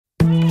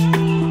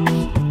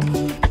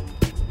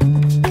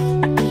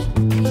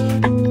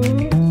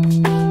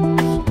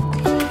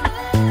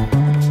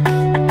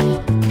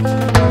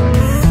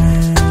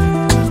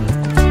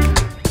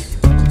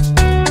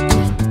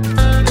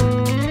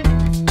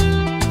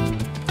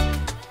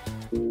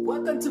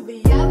Welcome to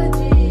VeeHive.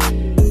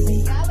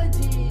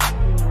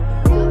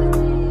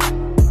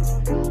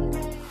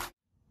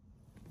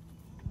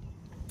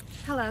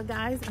 Hello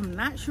guys, I'm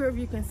not sure if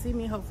you can see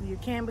me. Hopefully you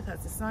can, because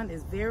the sun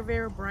is very,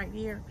 very bright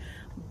here.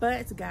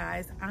 But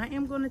guys, I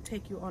am going to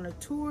take you on a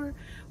tour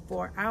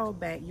for our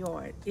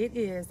backyard. It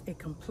is a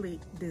complete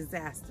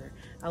disaster.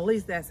 At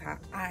least that's how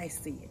I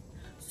see it.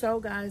 So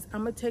guys,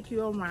 I'm going to take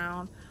you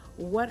around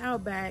what our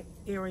back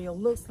area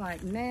looks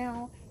like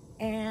now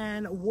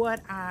and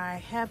what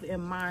I have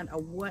in mind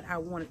of what I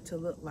want it to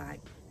look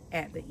like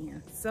at the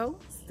end. So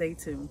stay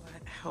tuned.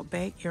 Our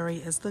back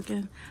area is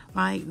looking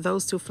like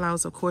those two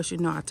flowers. Of course, you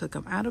know I took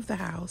them out of the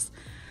house.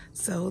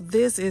 So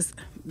this is,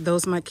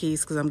 those are my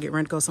keys because I'm getting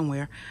ready to go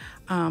somewhere.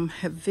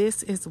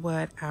 This is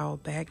what our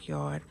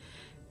backyard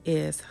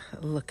is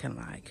looking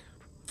like.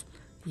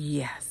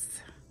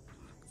 Yes.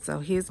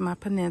 So here's my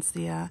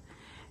peninsula.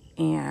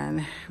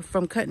 And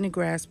from cutting the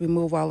grass, we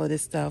move all of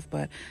this stuff,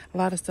 but a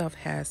lot of stuff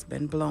has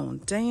been blown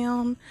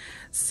down.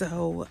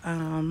 So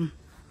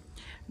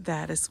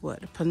that is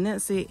what the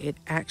peninsula, it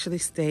actually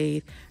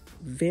stayed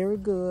very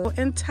good.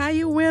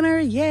 Entire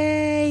winter,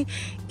 yay!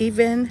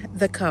 Even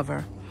the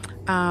cover.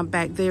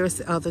 Back there is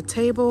the other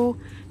table,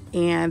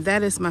 and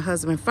that is my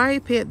husband's fire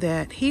pit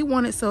that he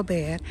wanted so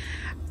bad.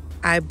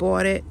 I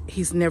bought it,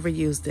 he's never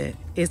used it.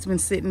 It's been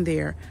sitting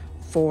there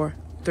for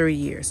 3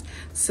 years.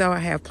 So I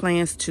have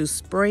plans to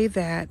spray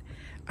that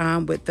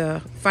with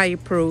the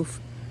fireproof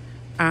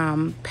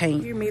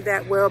paint. Hear me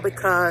that well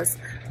because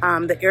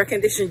the air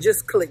conditioner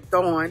just clicked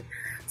on.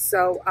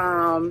 So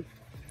I'm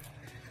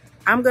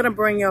gonna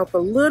bring you up a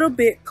little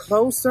bit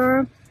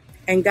closer.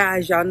 And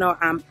guys, y'all know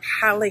I'm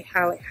highly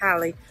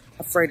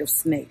afraid of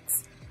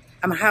snakes.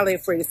 I'm highly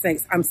afraid of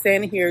snakes. I'm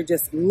standing here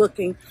just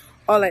looking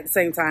all at the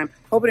same time,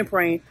 hoping and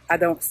praying I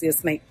don't see a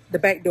snake. The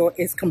back door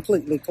is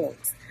completely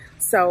closed.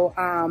 So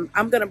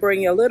I'm gonna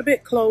bring you a little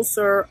bit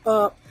closer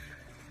up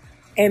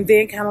and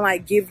then kind of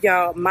like give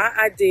y'all my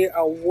idea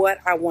of what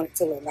I want it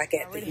to look like at the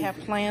end. I already have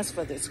plans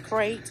for this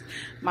crate.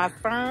 My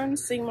fern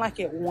seemed like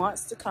it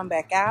wants to come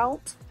back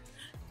out.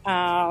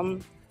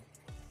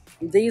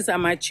 These are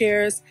my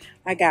chairs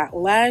I got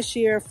last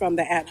year from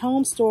the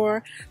at-home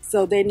store,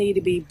 so they need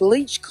to be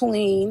bleach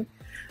clean.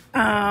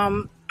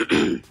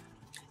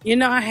 You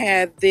know, I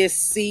had this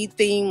sea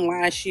theme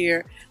last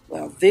year.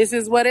 Well, this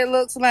is what it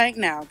looks like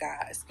now,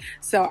 guys.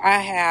 So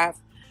I'm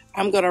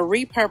going to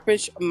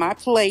repurpose my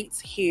plates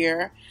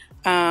here.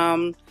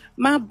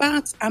 My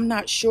box, I'm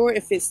not sure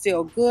if it's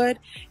still good.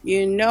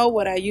 You know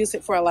what I used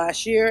it for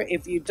last year.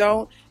 If you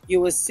don't, you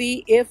will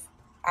see if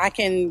I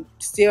can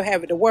still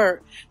have it to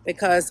work,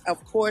 because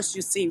of course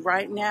you see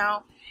right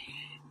now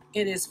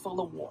it is full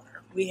of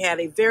water. We had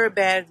a very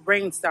bad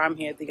rainstorm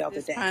here the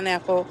other day.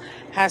 Pineapple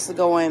has to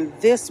go in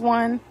this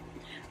one.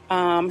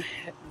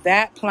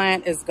 That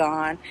plant is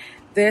gone.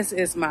 This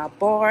is my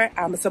bar.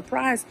 I'm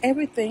surprised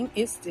everything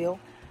is still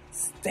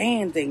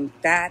standing.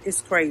 That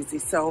is crazy.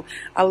 So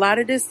a lot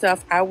of this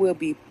stuff I will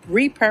be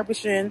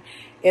repurposing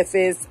if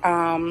it's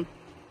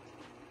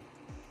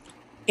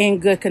in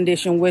good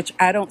condition, which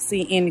I don't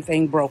see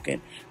anything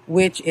broken,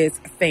 which is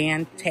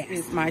fantastic.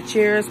 This is my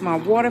chairs, my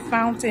water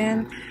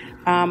fountain,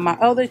 my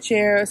other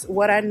chairs.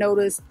 What I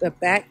noticed, the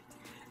back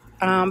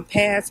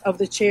pads of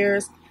the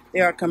chairs, they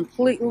are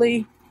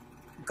completely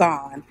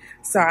gone.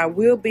 So I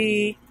will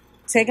be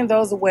taking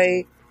those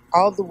away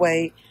all the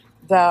way.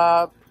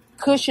 The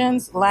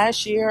cushions,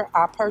 last year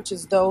I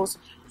purchased those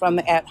from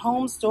the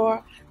at-home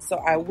store, so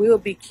I will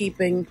be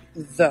keeping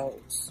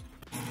those.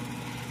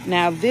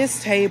 Now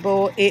this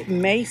table, it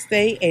may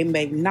stay, it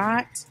may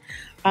not.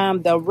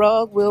 The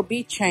rug will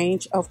be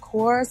changed, of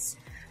course.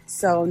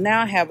 So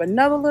now I have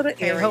another little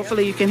area.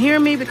 Hopefully you can hear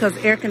me because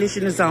the air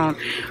conditioner is on.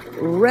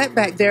 Right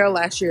back there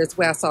last year is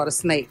where I saw the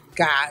snake.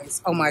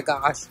 Guys, oh my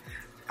gosh.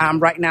 I'm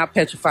right now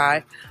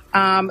petrified.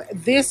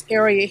 This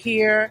area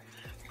here,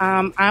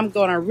 I'm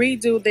gonna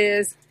redo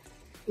this.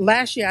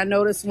 Last year I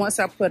noticed once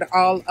I put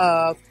all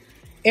of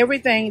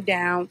everything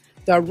down,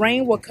 the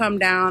rain will come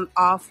down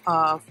off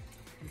of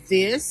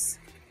this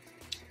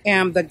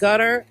and the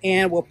gutter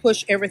and will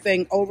push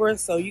everything over,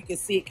 so you can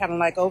see it kind of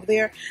like over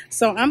there.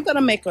 So I'm gonna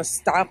make a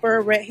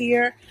stopper right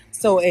here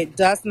so it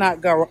does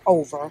not go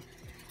over.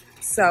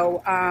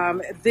 So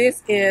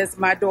this is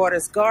my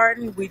daughter's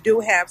garden. We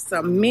do have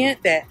some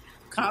mint that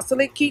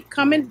constantly keep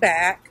coming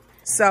back.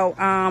 So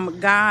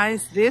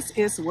guys, this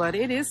is what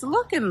it is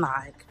looking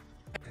like.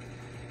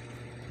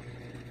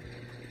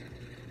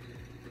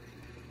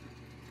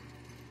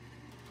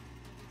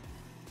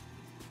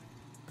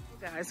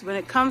 Guys, when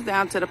it comes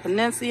down to the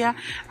peninsula,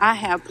 I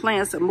have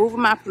plans of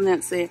moving my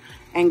peninsula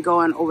and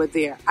going over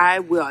there. I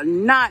will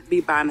not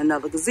be buying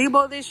another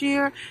gazebo this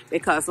year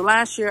because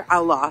last year I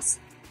lost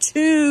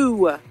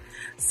 2.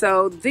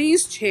 So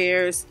these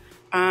chairs,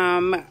 2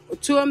 of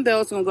them,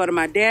 those are gonna go to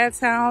my dad's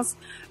house.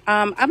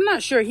 I'm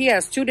not sure, he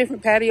has 2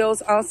 different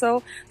patios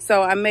also,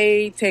 so I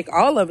may take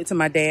all of it to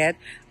my dad.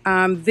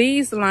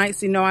 These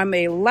lights, you know, I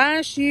made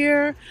last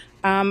year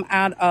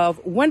out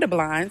of window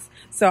blinds,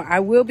 so I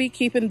will be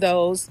keeping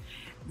those.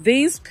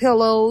 These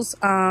pillows,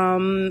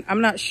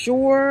 I'm not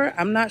sure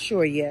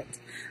yet.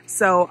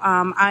 So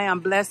I am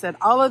blessed that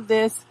all of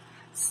this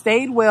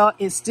stayed well.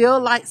 It still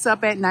lights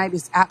up at night.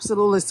 It's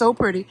absolutely so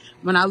pretty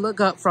when I look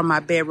up from my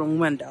bedroom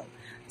window.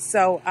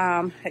 So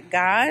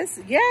guys,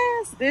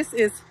 yes, this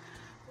is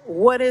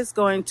what it's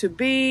going to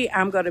be.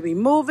 I'm going to be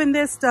moving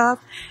this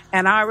stuff,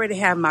 and I already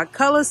have my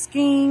color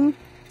scheme.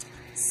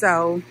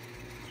 So,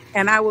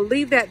 and I will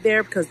leave that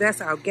there because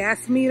that's our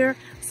gas meter.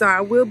 So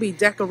I will be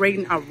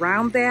decorating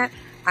around that.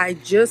 I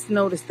just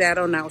noticed that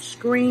on our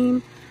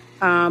screen.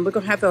 We're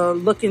going to have to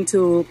look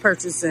into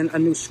purchasing a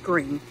new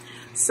screen.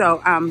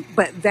 So,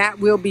 but that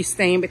will be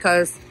staying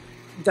because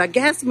the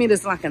gas meter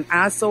is like an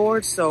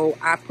eyesore. So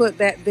I put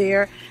that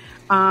there.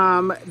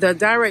 The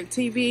direct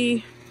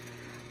TV,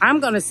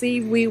 I'm going to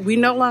see, we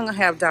no longer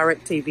have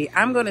direct TV.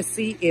 I'm going to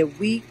see if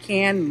we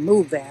can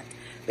move that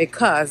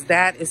because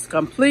that is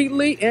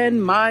completely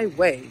in my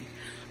way.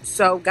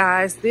 So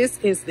guys, this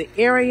is the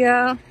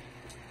area,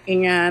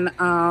 and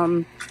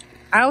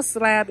our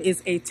slab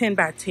is a 10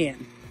 by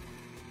 10.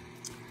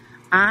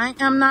 I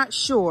am not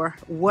sure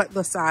what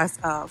the size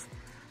of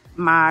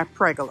my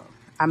pergola.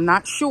 I'm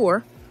not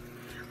sure,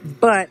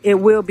 but it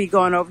will be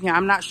going over here.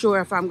 I'm not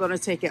sure if I'm going to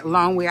take it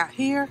long way out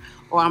here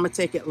or I'm going to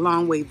take it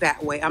long way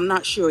that way. I'm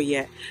not sure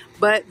yet,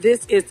 but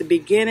this is the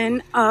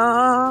beginning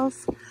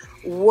of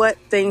what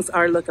things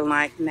are looking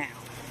like now.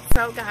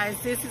 So guys,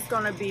 this is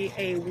going to be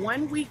a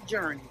 1 week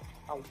journey,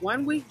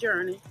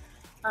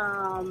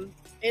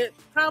 It'll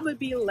probably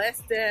be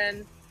less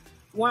than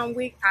 1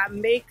 week. I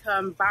may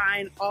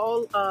combine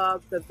all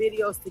of the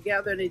videos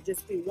together and it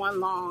just be one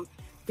long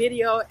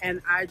video,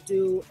 and I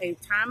do a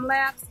time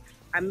lapse.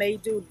 I may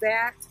do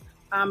that.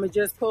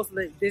 Just post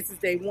it. This is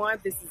day 1,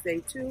 this is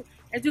day 2,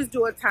 and just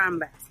do a time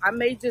lapse. I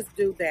may just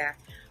do that.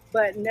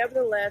 But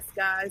nevertheless,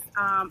 guys,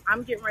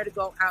 I'm getting ready to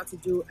go out to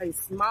do a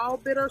small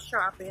bit of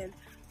shopping.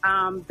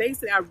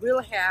 Basically, I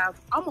really have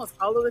almost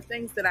all of the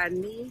things that I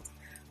need.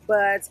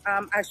 But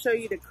I show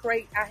you the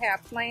crate. I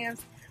have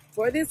plans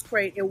for this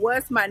crate. It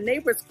was my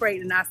neighbor's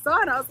crate, and I saw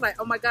it. I was like,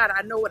 oh my God,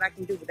 I know what I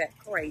can do with that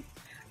crate.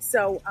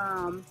 So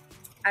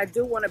I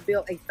do want to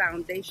build a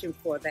foundation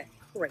for that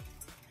crate.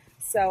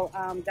 So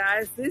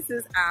guys, this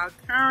is our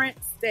current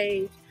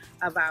stage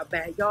of our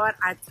backyard.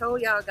 I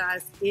told y'all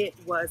guys it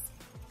was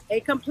a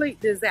complete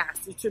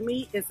disaster. To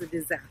me, it's a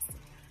disaster.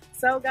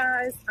 So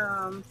guys,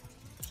 I'm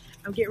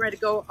getting ready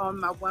to go on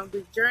my 1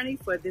 week journey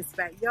for this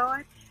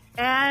backyard.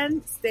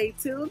 And stay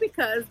tuned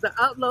because the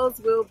uploads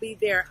will be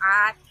there.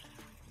 I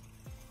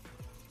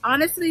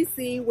honestly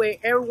see where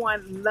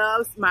everyone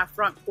loves my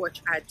front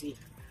porch idea.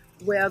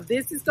 Well,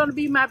 this is going to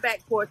be my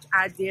back porch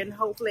idea, and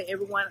hopefully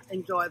everyone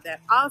enjoyed that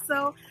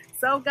also.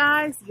 So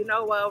guys, you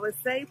know what I always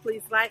say,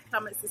 please like,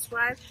 comment,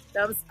 subscribe,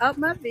 thumbs up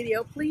my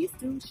video. Please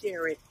do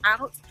share it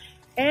out.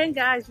 And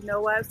guys, you know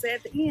what I say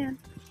at the end,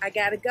 I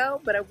gotta go,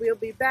 but I will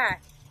be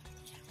back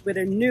with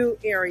a new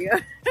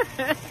area.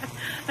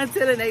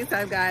 Until the next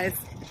time, guys.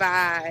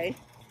 Bye.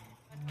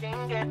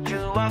 Can't get you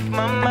off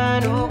my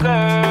mind, ooh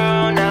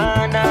girl.